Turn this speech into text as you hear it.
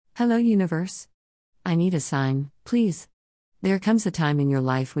Hello, universe. I need a sign, please. There comes a time in your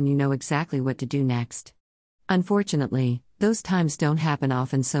life when you know exactly what to do next. Unfortunately, those times don't happen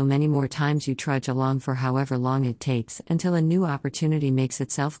often, so many more times you trudge along for however long it takes until a new opportunity makes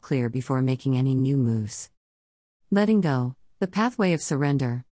itself clear before making any new moves. Letting go, the pathway of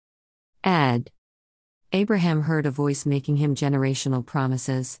surrender. Add. Abraham heard a voice making him generational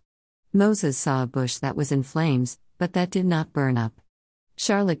promises. Moses saw a bush that was in flames, but that did not burn up.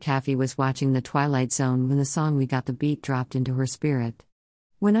 Charlotte Caffey was watching The Twilight Zone when the song We Got the Beat dropped into her spirit.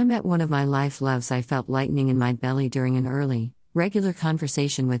 When I met one of my life loves, I felt lightning in my belly during an early, regular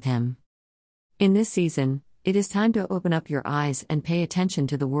conversation with him. In this season, it is time to open up your eyes and pay attention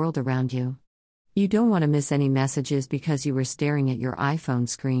to the world around you. You don't want to miss any messages because you were staring at your iPhone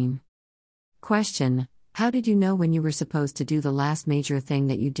screen. Question: how did you know when you were supposed to do the last major thing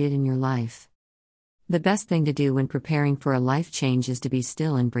that you did in your life? The best thing to do when preparing for a life change is to be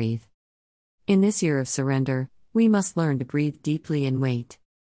still and breathe. In this year of surrender, we must learn to breathe deeply and wait.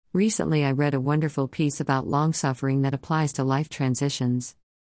 Recently, I read a wonderful piece about long-suffering that applies to life transitions.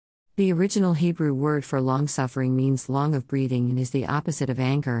 The original Hebrew word for long-suffering means long of breathing and is the opposite of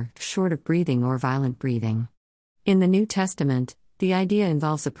anger, short of breathing or violent breathing. In the New Testament, the idea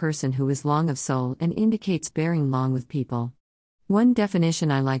involves a person who is long of soul and indicates bearing long with people. One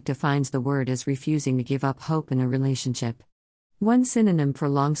definition I like defines the word as refusing to give up hope in a relationship. One synonym for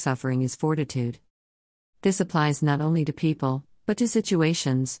long-suffering is fortitude. This applies not only to people, but to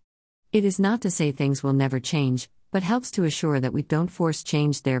situations. It is not to say things will never change, but helps to assure that we don't force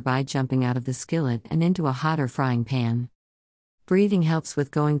change, thereby jumping out of the skillet and into a hotter frying pan. Breathing helps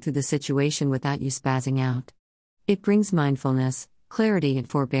with going through the situation without you spazzing out. It brings mindfulness, clarity, and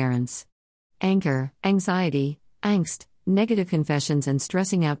forbearance. Anger, anxiety, angst, negative confessions, and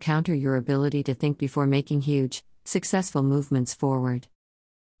stressing out counter your ability to think before making huge, successful movements forward.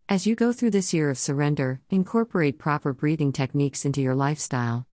 As you go through this year of surrender, incorporate proper breathing techniques into your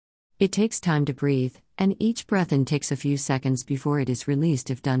lifestyle. It takes time to breathe, and each breath in takes a few seconds before it is released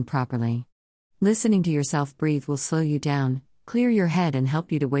if done properly. Listening to yourself breathe will slow you down, clear your head, and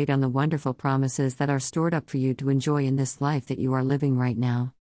help you to wait on the wonderful promises that are stored up for you to enjoy in this life that you are living right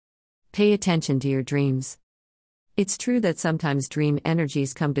now. Pay attention to your dreams. It's true that sometimes dream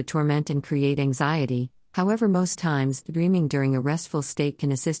energies come to torment and create anxiety. However, most times, dreaming during a restful state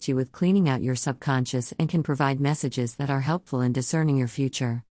can assist you with cleaning out your subconscious and can provide messages that are helpful in discerning your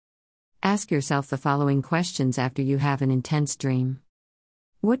future. Ask yourself the following questions after you have an intense dream.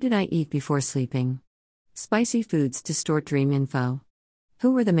 What did I eat before sleeping? Spicy foods to store dream info.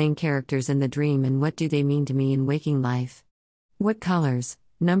 Who were the main characters in the dream and what do they mean to me in waking life? What colors,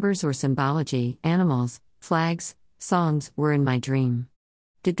 numbers or symbology, animals, flags, songs were in my dream?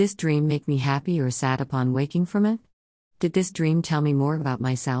 Did this dream make me happy or sad upon waking from it? Did this dream tell me more about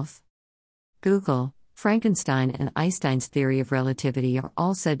myself? Google, Frankenstein and Einstein's theory of relativity are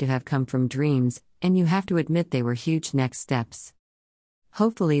all said to have come from dreams, and you have to admit they were huge next steps.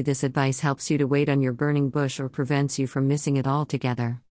 Hopefully this advice helps you to wait on your burning bush or prevents you from missing it altogether.